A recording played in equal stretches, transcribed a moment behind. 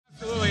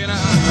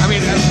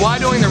while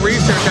doing the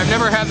research, I've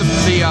never had the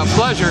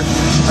pleasure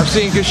of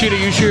seeing Kushida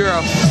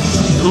Yujiro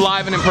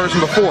live and in person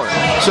before.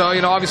 So,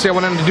 you know, obviously I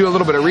wanted to do a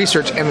little bit of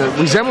research, and the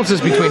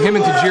resemblances between him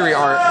and Tajiri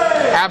are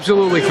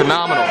absolutely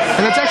phenomenal.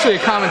 And that's actually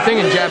a common thing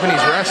in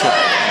Japanese wrestling.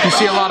 You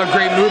see a lot of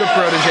great Muda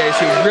proteges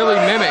who really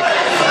mimic,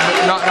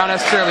 not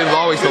necessarily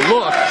always the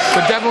look,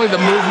 but definitely the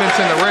movements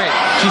in the ring.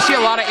 So you see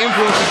a lot of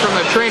influences from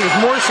the trainers,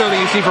 more so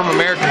than you see from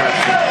American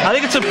wrestling. I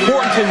think it's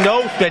important to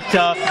note that,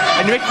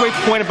 and you make a great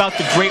point about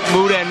the great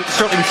Muda, and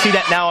certainly we see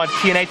that now on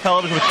TNA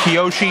television with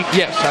Kiyoshi.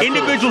 Yes, absolutely.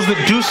 Individuals that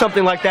do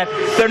something like that,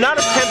 they're not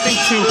attempting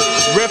to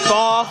rip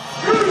off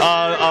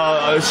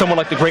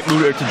someone like the great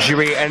Muda or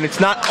Tajiri, and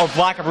it's not a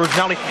lack of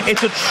originality.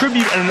 It's a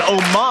tribute and an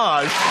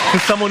homage to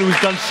someone who's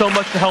done so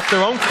much to help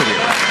their own career.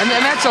 And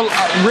that's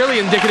really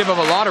indicative of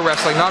a lot of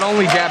wrestling, not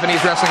only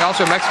Japanese wrestling,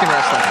 also Mexican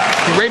wrestling.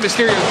 Rey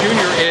Mysterio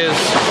Jr. is,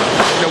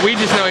 you know, we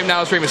just know him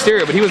now as Rey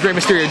Mysterio, but he was Rey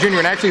Mysterio Jr.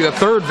 and actually the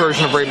third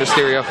version of Rey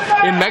Mysterio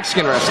in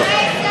Mexican wrestling.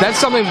 That's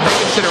something they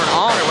consider an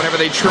honor whenever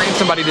they train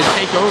somebody to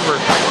take over,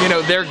 you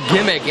know, their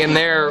gimmick and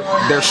their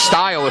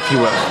style, if you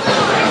will.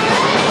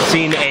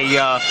 Seen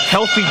a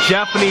healthy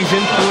Japanese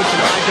influence in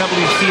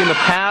IWC in the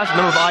past. A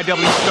number of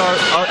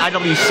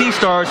IWC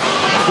stars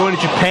going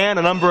to Japan.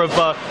 A number of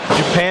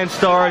Japan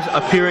stars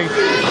appearing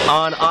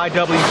on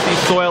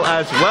IWC soil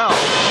as well.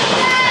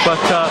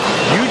 But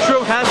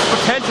Yujiro has the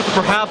potential to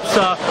perhaps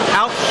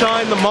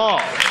outshine them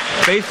all,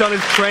 based on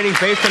his training,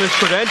 based on his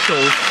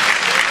credentials.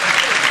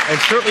 And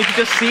certainly you can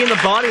just see in the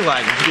body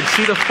language, you can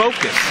see the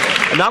focus.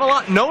 And not a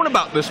lot known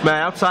about this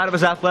man outside of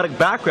his athletic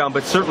background,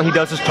 but certainly he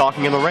does his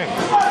talking in the ring.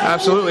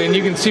 Absolutely, and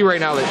you can see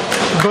right now that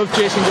both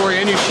Jason Gory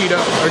and Yoshida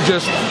are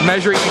just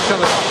measuring each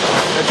other up.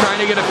 They're trying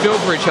to get a feel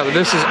for each other.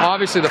 This is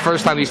obviously the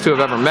first time these two have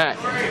ever met.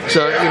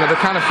 So, you know,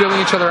 they're kind of feeling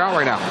each other out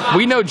right now.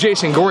 We know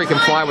Jason Gory can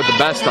fly with the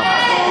best of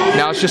them.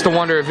 Now it's just a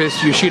wonder if is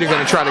Yoshida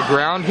going to try to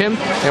ground him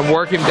and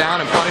work him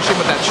down and punish him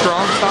with that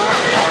strong style,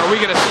 or are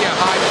we going to see a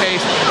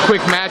high-paced,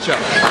 quick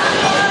matchup?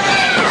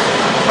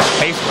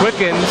 Pace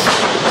quickens,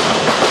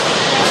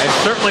 and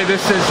certainly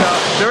this is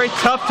very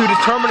tough to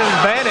determine an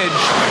advantage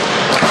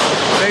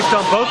based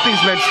on both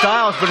these men's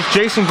styles, but it's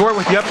Jason Gory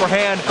with the upper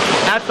hand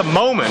at the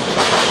moment.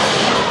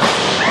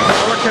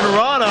 Hurricane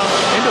Rana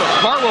into a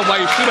cartwheel by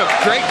Yoshida,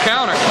 great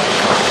counter.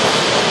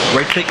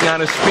 Great thinking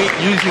on his feet,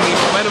 using the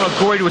momentum of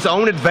Gory to his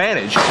own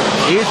advantage.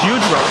 Is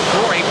Yujiro.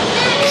 Gory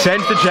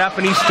sends the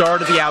Japanese star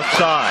to the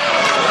outside.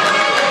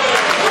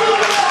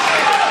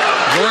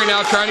 Gory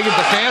now trying to get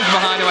the fans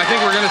behind him. I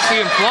think we're going to see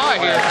him fly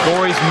here.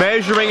 Gory's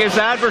measuring his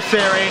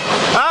adversary.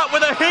 Out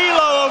with a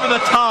helo over the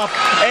top.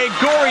 A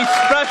Gory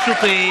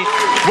specialty.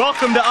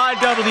 Welcome to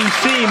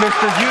IWC,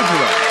 Mr.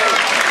 Yujiro.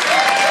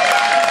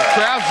 The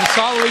crowd's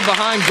solidly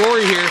behind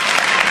Gory here.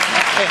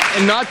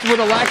 And not with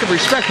a lack of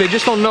respect. They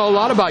just don't know a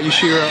lot about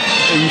Yoshida,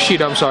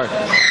 I'm sorry.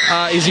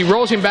 As he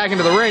rolls him back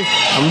into the ring,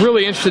 I'm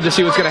really interested to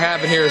see what's going to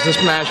happen here as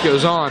this match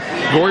goes on.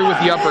 Gory with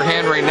the upper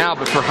hand right now,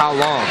 but for how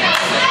long?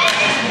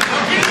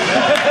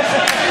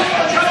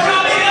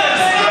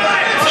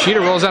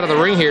 Kushida rolls out of the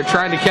ring here,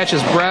 trying to catch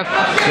his breath,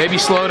 maybe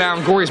slow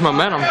down Gory's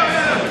momentum.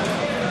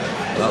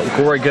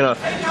 Gory gonna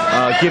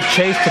give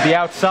chase to the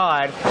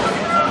outside.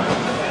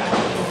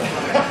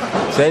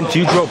 Sends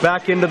Yujiro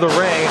back into the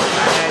ring,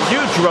 and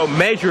Yujiro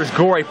measures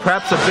Gory,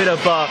 perhaps a bit of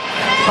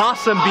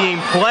possum being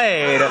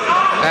played.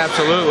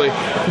 Absolutely.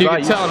 You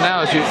can tell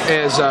now as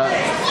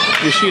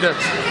Yoshida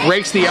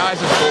rakes the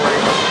eyes of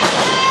Gory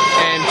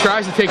and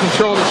tries to take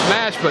control of this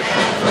match, but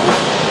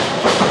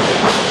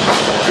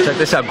check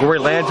this out. Gory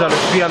lands on his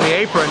feet on the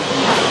apron.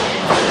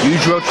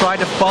 Yujiro tried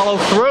to follow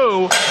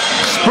through.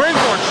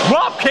 Springboard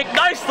drop kick,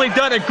 nicely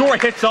done, and Gory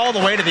hits all the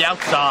way to the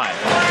outside.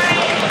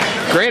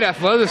 Great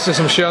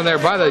athleticism shown there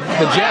by the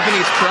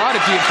Japanese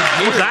prodigy of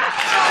Tajiri. What's that?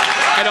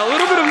 And a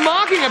little bit of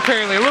mocking,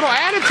 apparently, a little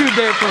attitude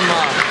there from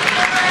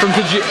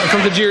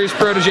Tajiri's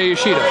protege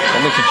Yoshida.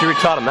 I think Tajiri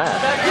taught him that.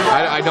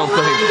 I don't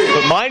think.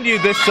 But mind you,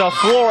 this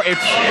floor,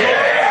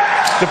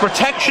 the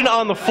protection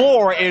on the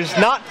floor is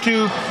not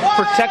to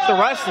protect the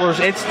wrestlers,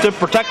 it's to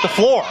protect the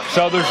floor.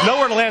 So there's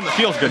nowhere to land that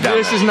feels good down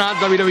This is not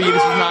WWE,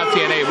 this is not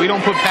TNA. We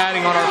don't put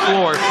padding on our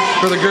floor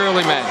for the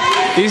girly men.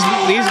 These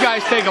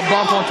guys take a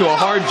bump onto a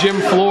hard gym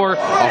floor,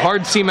 a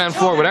hard cement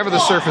floor, whatever the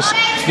surface.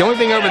 The only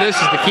thing over this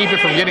is to keep it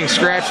from getting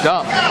scratched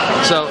up.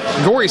 So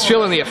Gory's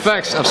feeling the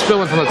effects of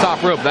spilling from the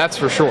top rope, that's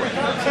for sure.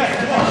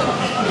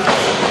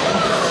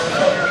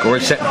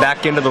 Gory set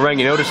back into the ring.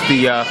 You notice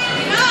the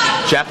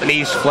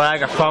Japanese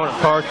flag, a prominent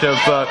part of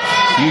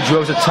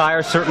Yujiro's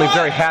attire. Certainly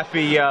very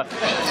happy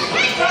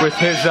with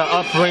his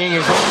upbringing.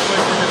 His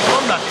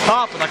from the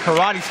top with a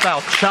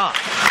karate-style chop.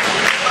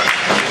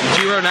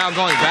 Yujiro now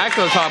going back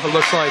to the top, it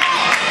looks like.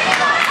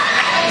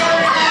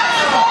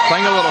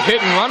 Playing a little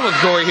hit and run with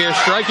Gory here,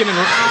 striking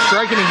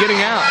and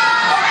getting out.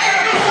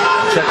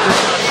 Check this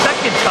out a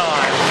second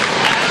time.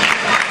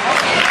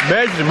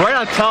 Measures him right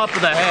on top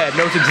of the head,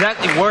 knows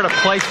exactly where to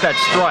place that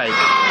strike.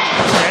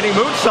 Standing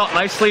moonsault,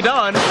 nicely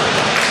done.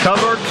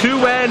 Cover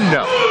 2 and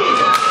no.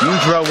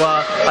 Yujiro,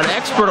 an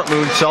expert at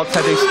moonsaults,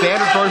 has a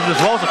standard version as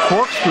well as a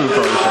corkscrew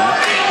version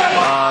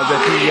that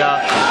he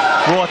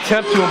will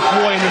attempt to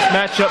employ in this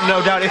matchup,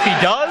 no doubt. If he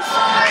does,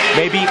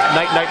 maybe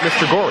night-night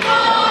Mr. Gory.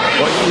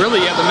 Well,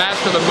 really, you have the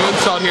master of the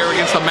moonsault here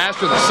against the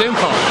master of the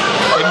senton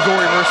in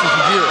Gory versus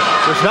Yujiro.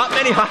 There's not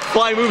many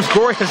high-flying moves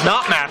Gory has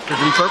not mastered,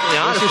 to be perfectly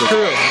honest. This is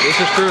true. This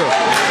is true.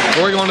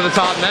 Gory going to the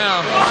top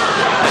now.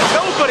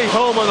 Nobody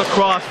home on the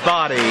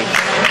crossbody.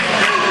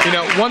 You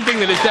know, one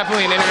thing that is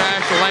definitely an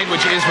international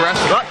language is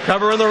wrestling. But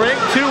cover in the ring,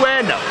 2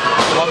 and up.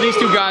 While these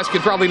two guys could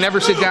probably never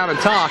sit down and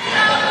talk,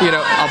 you know,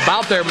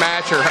 about their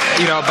match or,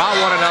 you know, about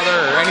one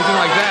another or anything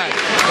like that,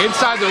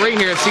 inside the ring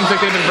here, it seems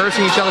like they've been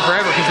versing each other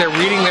forever because they're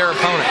reading their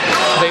opponent.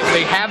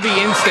 They have the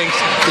instincts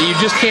that you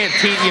just can't,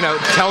 you know,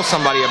 tell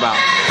somebody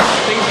about.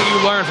 Things that you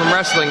learn from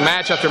wrestling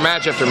match after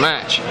match after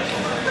match.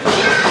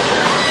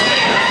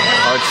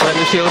 Alright,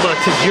 starting to see a little bit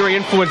of Tajiri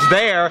influence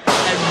there,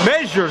 and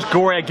measures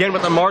Gory again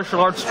with the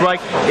martial arts strike.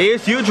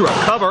 Is Yujiro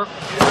cover,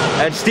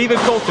 and Stephen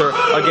Coulter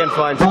again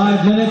finds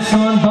 5 minutes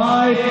on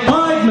by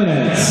 5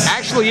 minutes.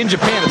 Actually, in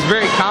Japan, it's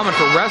very common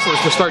for wrestlers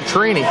to start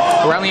training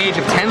around the age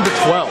of 10 to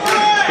 12.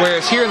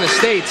 Whereas here in the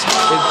States,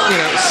 you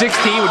know,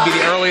 16 would be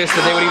the earliest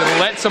that they would even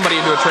let somebody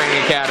into a training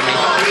academy.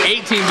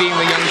 18 being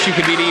the youngest you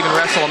could be to even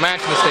wrestle a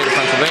match in the state of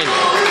Pennsylvania,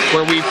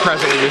 where we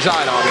presently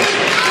reside,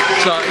 obviously.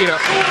 So, you know,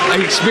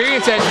 an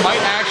experience edge might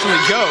actually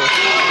go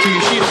to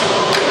Kushida.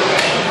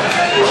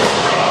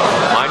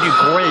 Mind you,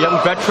 Gory, a young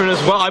veteran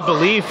as well. I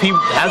believe he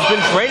has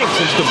been training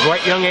since the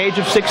bright young age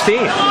of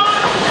 16.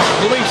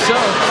 I believe so.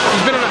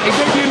 He's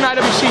debuted in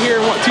IWC here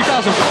in what,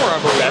 2004,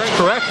 I believe. That's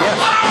correct, yes.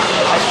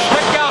 And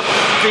check out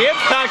the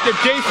impact of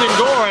Jason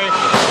Gory,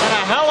 and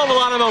a hell of a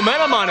lot of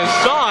momentum on his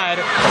side.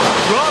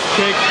 Drop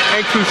kick,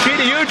 and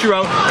Kushida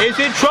Yujiro is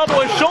in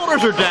trouble. His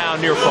shoulders are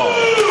down near fall.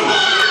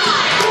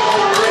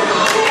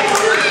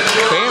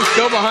 Fans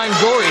still behind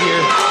Gory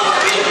here.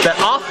 That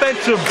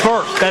offensive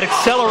burst, that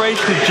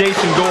acceleration of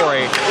Jason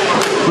Gory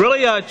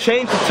really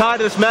changed the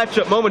tide of this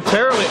matchup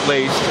momentarily at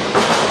least.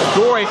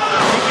 Gory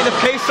keeping the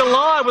pace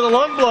alive with a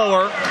lung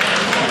blower.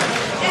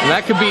 And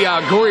that could be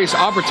Gory's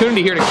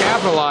opportunity here to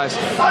capitalize,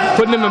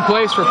 putting him in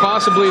place for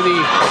possibly the,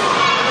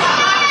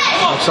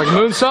 looks like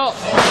moonsault.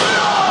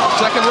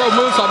 Second row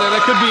moonsault there,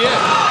 that could be it.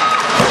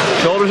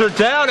 Shoulders are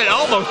down and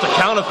almost a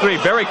count of 3,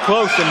 very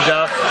close, and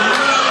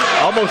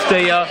almost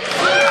a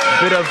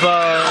bit of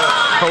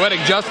poetic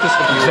justice.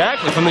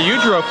 Exactly, from the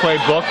Yujiro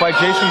playbook by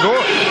Jason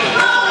Gory.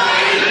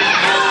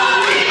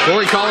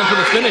 Gory calling for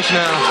the finish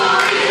now.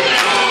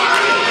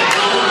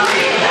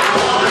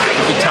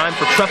 Could be time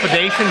for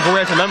trepidation.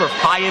 Gory has a number of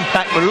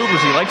high-impact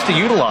maneuvers he likes to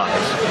utilize.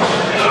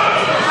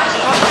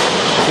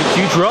 Gets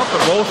Yujiro up,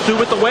 but rolls through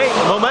with the weight,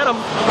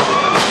 momentum.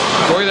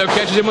 Gory, though,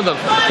 catches him with a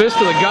fist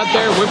to the gut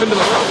there, whip into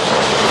the ropes.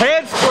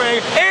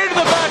 Handspring, into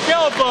the back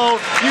elbow.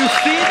 You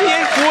see the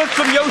influence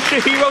from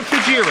Yoshihiro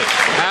Tajiri.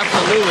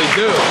 Absolutely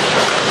do.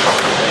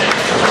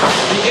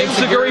 The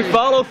Enziguri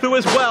follow through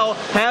as well.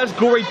 Has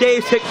Gory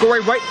dazed, hit Gory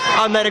right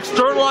on that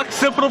external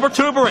occipital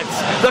protuberance.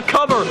 The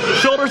cover,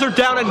 shoulders are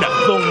down, and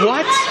the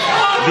what?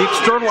 The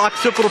external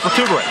occipital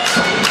protuberance.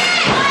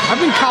 I've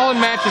been calling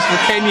matches for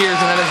 10 years,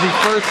 and that is the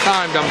first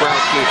time,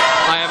 Dombrowski,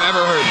 I have ever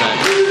heard that.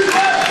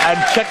 And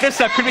check this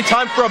out, could be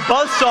time for a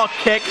buzzsaw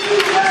kick.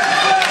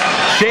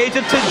 Shades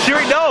of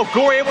Tajiri, no,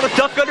 Gory able to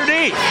duck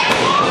underneath.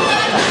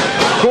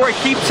 Gory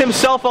keeps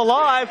himself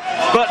alive,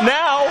 but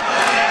now,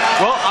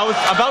 well, I was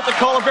about to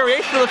call a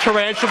variation of the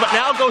tarantula, but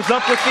now goes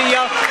up with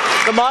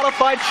the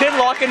modified chin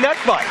lock and neck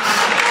bites.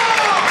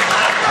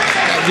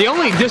 The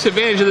only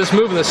disadvantage of this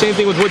move, and the same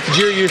thing with what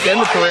Tajiri used to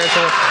end the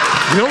tarantula,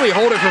 you can only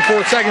hold it for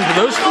 4 seconds, but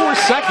those 4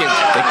 seconds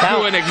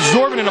do an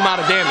exorbitant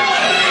amount of damage.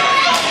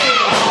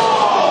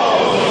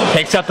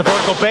 Takes out the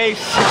vertical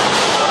base.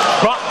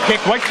 Drop kick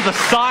right to the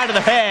side of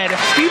the head.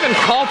 Stephen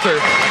Coulter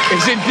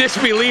is in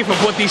disbelief of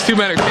what these two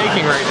men are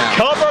taking right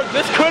now. Cover,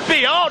 this could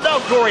be, oh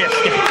no, Gory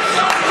escapes.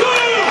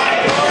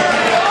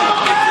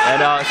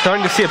 And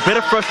starting to see a bit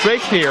of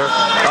frustration here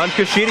on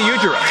Kushida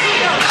Yujiro.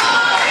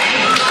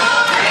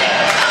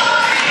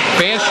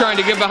 Fans trying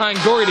to get behind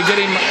Gory to give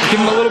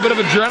him a little bit of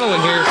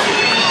adrenaline here.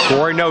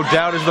 Gory, no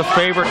doubt, is the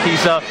favorite.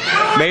 He's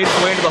made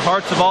his way into the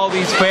hearts of all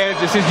these fans.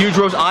 This is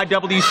Yujiro's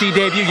IWC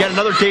debut, yet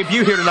another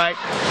debut here tonight.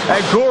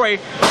 And Gory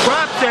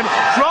traps him,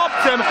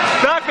 drops him,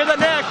 back in the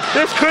neck.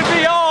 This could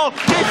be all.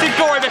 Jason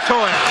Gory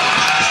victorious.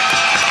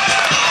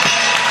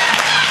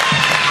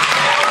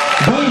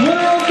 The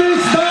winner of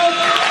this bout,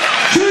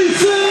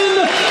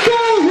 Jason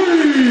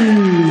Gory.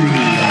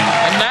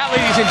 And that,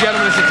 ladies and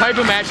gentlemen, is the type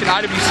of match that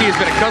IWC has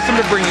been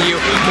accustomed to bringing you.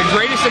 The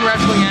greatest in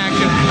wrestling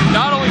action,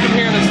 not only from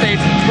here in the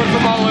States, but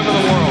from all over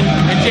the world.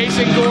 And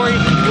Jason Gory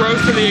rose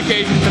to the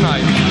occasion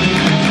tonight.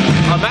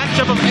 A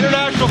matchup of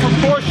international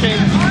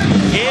proportions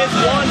is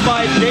won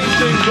by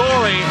Jason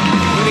Gory.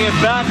 When he is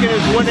back in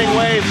his winning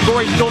ways,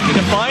 Gory still can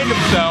define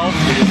himself.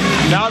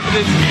 Now that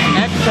his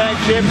ex-tag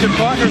championship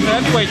partner is the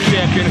heavyweight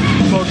champion,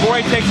 so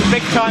Gory takes a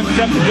big-time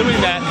step to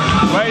doing that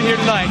right here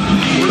tonight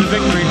with a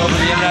victory over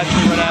the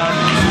internationally renowned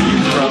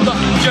Yujiro.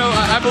 Joe,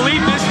 I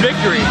believe this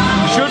victory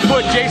should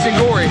put Jason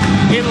Gory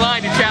in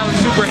line to challenge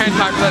Super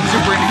Hentai for that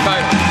Super Indy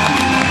title.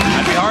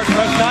 I'd be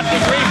hard-pressed not to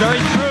agree.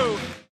 Very true.